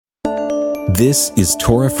This is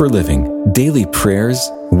Torah for Living, daily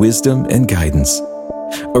prayers, wisdom, and guidance.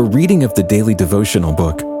 A reading of the daily devotional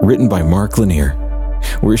book written by Mark Lanier.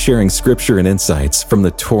 We're sharing scripture and insights from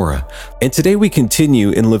the Torah, and today we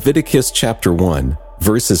continue in Leviticus chapter 1,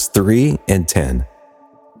 verses 3 and 10.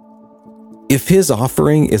 If his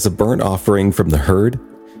offering is a burnt offering from the herd,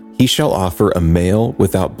 he shall offer a male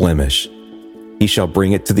without blemish. He shall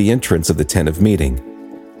bring it to the entrance of the tent of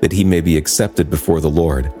meeting, that he may be accepted before the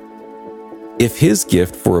Lord. If his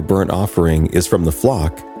gift for a burnt offering is from the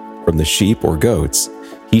flock, from the sheep or goats,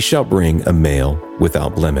 he shall bring a male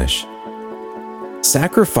without blemish.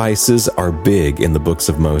 Sacrifices are big in the books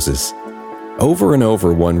of Moses. Over and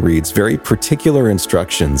over, one reads very particular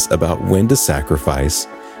instructions about when to sacrifice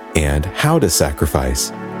and how to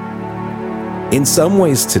sacrifice. In some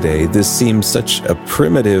ways today, this seems such a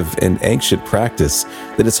primitive and ancient practice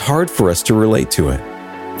that it's hard for us to relate to it.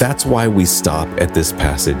 That's why we stop at this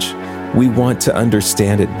passage. We want to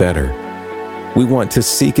understand it better. We want to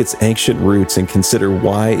seek its ancient roots and consider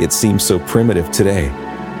why it seems so primitive today.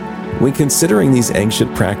 When considering these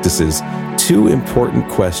ancient practices, two important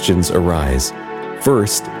questions arise.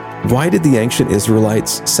 First, why did the ancient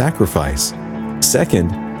Israelites sacrifice?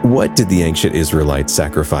 Second, what did the ancient Israelites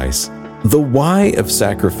sacrifice? The why of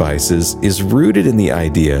sacrifices is rooted in the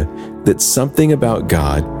idea that something about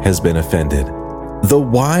God has been offended. The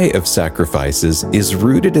why of sacrifices is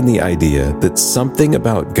rooted in the idea that something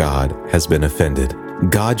about God has been offended.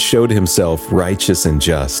 God showed himself righteous and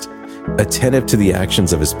just, attentive to the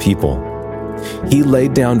actions of his people. He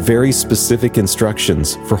laid down very specific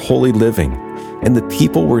instructions for holy living, and the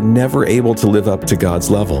people were never able to live up to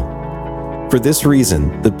God's level. For this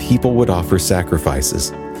reason, the people would offer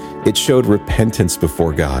sacrifices. It showed repentance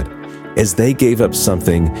before God, as they gave up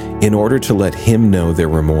something in order to let him know their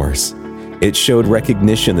remorse. It showed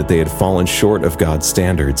recognition that they had fallen short of God's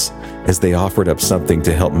standards, as they offered up something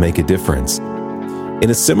to help make a difference. In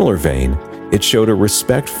a similar vein, it showed a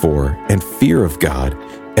respect for and fear of God,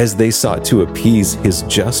 as they sought to appease his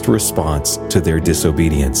just response to their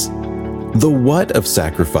disobedience. The what of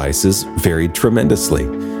sacrifices varied tremendously.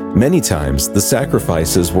 Many times, the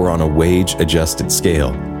sacrifices were on a wage-adjusted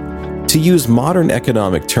scale. To use modern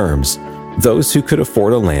economic terms, those who could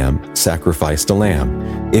afford a lamb sacrificed a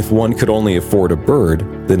lamb. If one could only afford a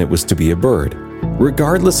bird, then it was to be a bird.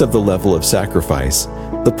 Regardless of the level of sacrifice,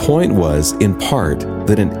 the point was, in part,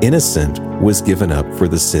 that an innocent was given up for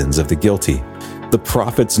the sins of the guilty. The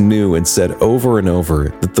prophets knew and said over and over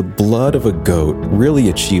that the blood of a goat really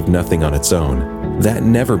achieved nothing on its own. That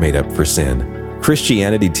never made up for sin.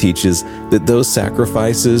 Christianity teaches that those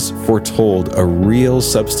sacrifices foretold a real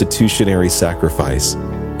substitutionary sacrifice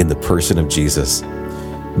in the person of Jesus.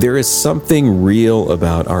 There is something real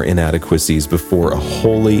about our inadequacies before a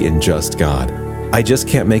holy and just God. I just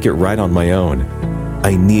can't make it right on my own.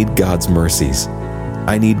 I need God's mercies.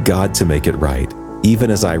 I need God to make it right, even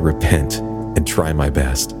as I repent and try my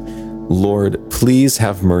best. Lord, please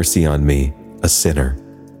have mercy on me, a sinner.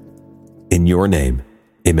 In your name,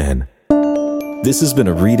 amen. This has been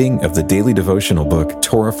a reading of the daily devotional book,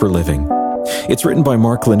 Torah for Living. It's written by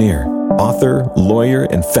Mark Lanier, author, lawyer,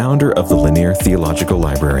 and founder of the Lanier Theological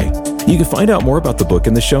Library. You can find out more about the book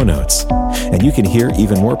in the show notes. And you can hear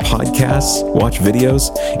even more podcasts, watch videos,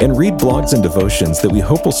 and read blogs and devotions that we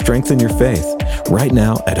hope will strengthen your faith right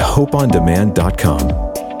now at hopeondemand.com.